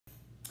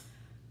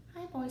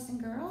boys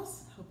and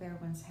girls. Hope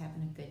everyone's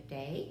having a good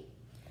day.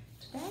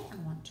 Today I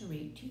want to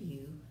read to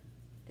you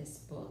this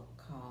book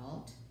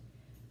called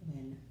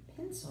When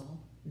Pencil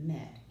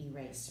Met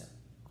Eraser.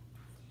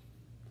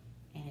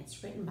 And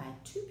it's written by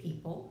two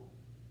people,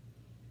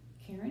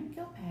 Karen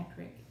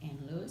Kilpatrick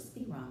and Louis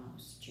B.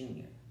 Ramos,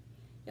 Jr.,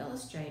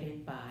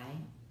 illustrated by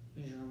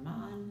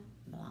Germán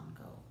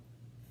Blanco.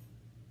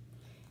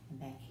 And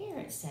back here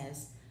it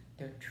says,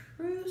 the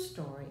true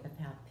story of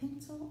how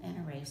pencil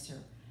and eraser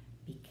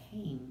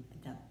became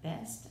the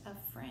best of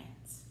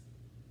friends.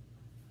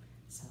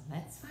 So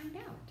let's find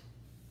out.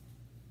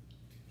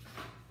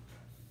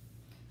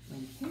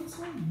 When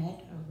pencil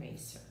met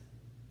eraser.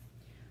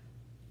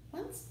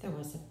 Once there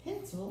was a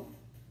pencil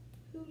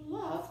who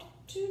loved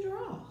to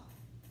draw.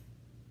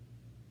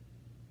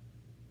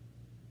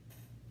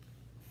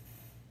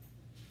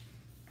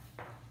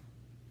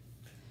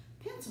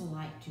 Pencil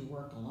liked to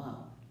work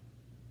alone.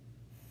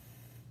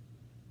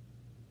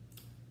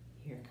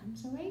 Here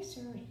comes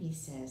Eraser. He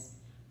says,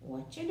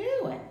 "What you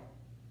doing?"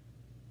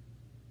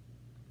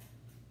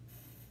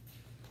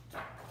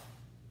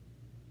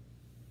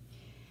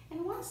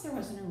 And once there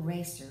was an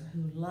eraser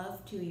who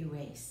loved to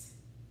erase.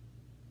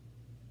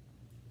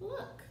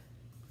 Look,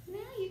 now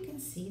you can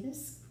see the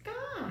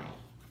sky.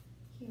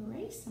 He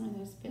erased some of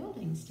those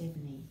buildings,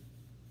 didn't he?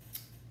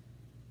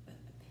 But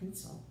the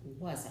pencil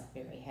wasn't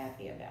very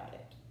happy about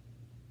it.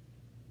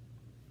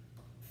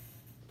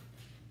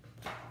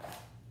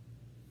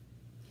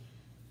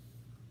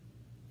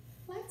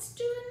 Let's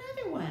do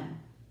another one.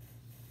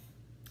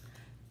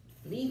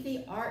 Leave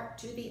the art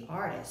to the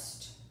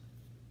artist.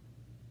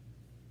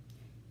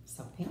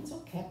 So Pencil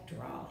kept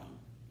drawing.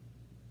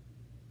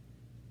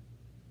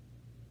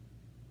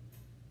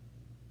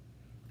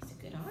 He's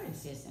a good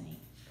artist, isn't he?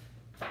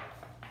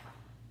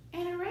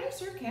 And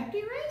Eraser kept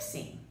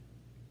erasing.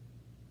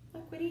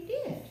 Look what he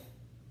did.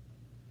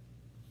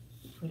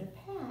 He put a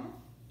path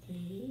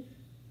through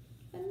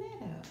the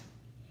meadow.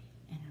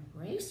 And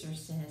Eraser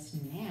says,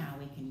 now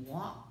we can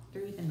walk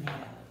through the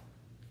meadow.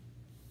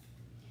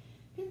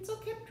 Pencil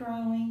kept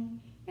drawing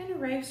and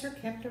Eraser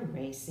kept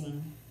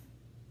erasing.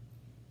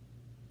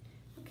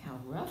 Look how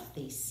rough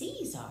these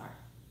seas are.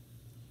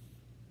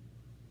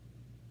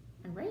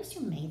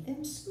 Eraser made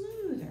them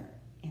smoother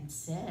and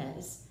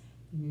says,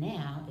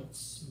 now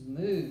it's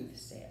smooth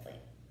sailing.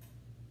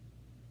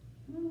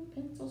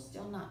 Pencil's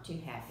still not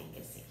too happy,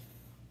 is he?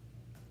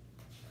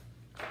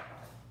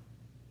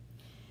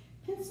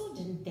 Pencil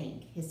didn't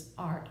think his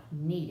art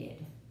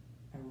needed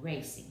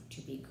erasing to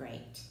be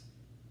great.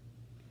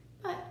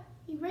 But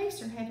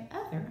Eraser had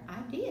other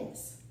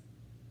ideas.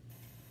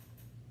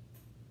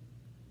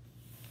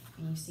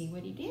 And you see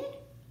what he did?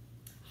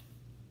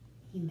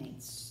 He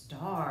made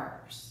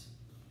stars.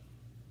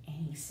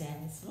 And he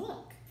says,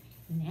 look,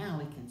 now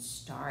we can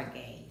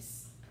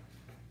stargaze.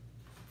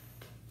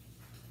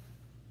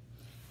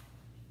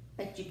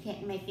 But you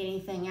can't make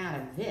anything out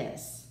of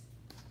this.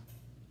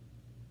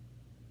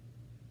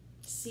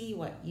 See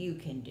what you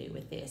can do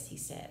with this, he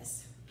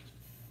says.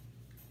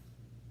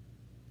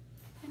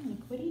 And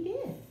look what he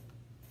did.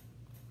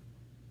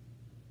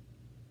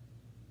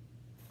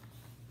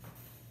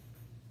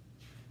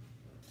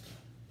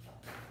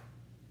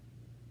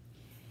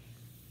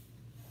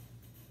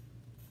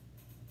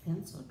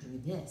 Pencil drew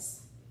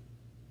this.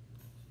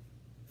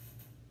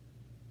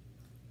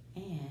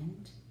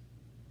 And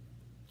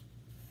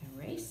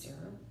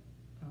Eraser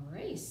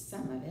erased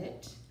some of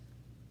it.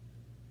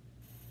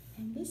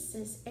 And this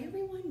says,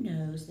 everyone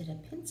knows that a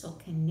pencil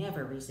can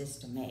never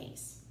resist a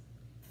maze.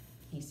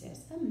 He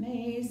says,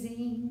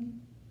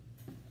 amazing.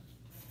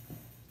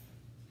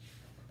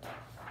 But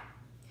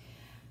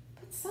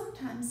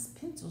sometimes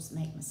pencils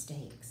make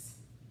mistakes.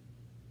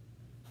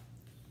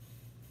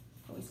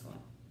 Always going,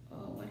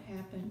 oh, what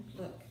happened?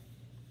 Look,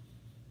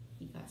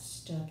 he got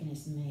stuck in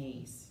his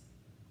maze.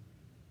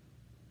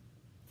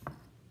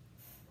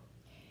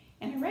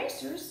 And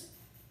erasers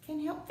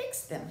can help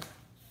fix them.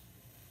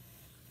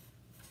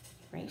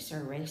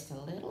 Eraser erased a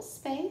little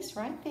space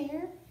right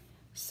there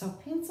so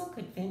Pencil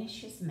could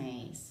finish his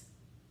maze.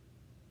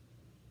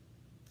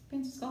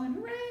 Pencil's going,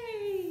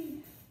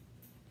 hooray!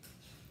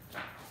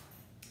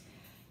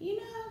 You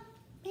know,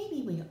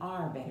 maybe we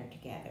are better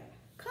together.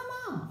 Come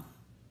on.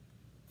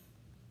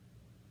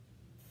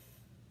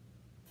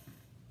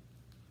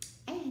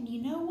 And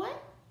you know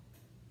what?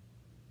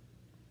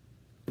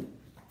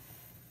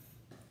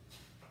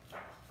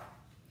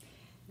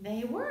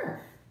 They were.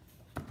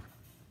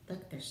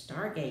 Look, they're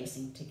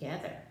stargazing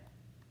together.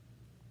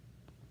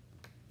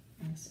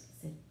 And so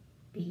it said,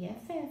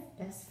 BFF,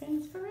 best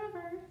friends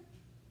forever.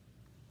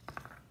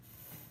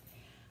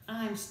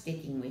 I'm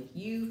sticking with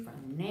you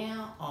from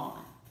now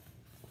on.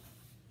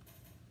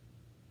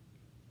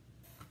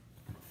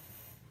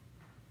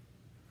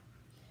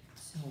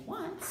 So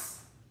once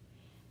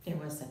there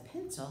was a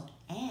pencil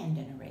and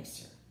an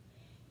eraser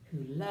who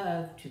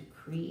loved to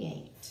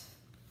create.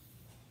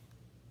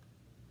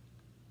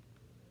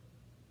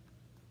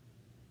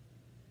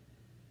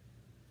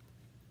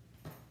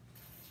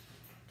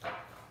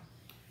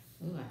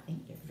 Ooh, I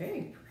think they're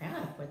very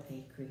proud of what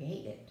they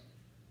created.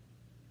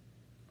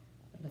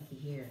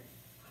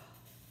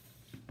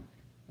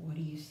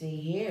 see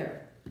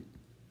here,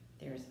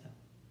 there's a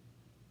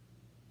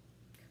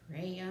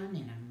crayon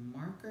and a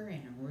marker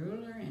and a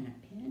ruler and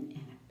a pen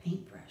and a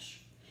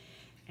paintbrush.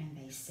 And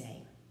they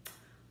say,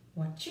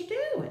 "What you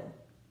doing?"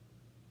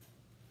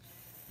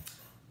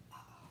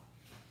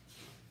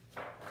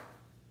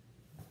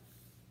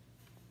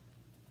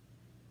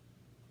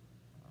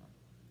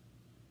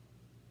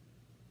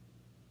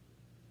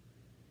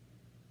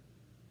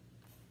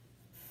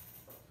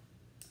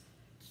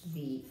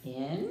 The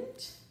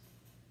end.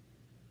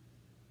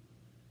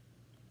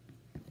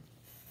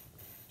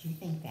 Do you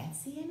think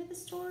that's the end of the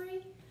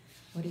story?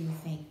 What do you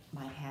think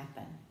might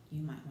happen?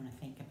 You might want to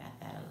think about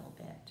that a little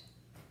bit.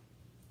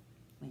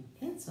 When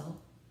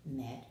pencil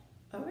met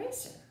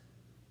eraser.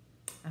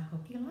 I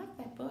hope you like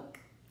that book.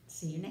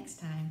 See you next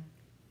time.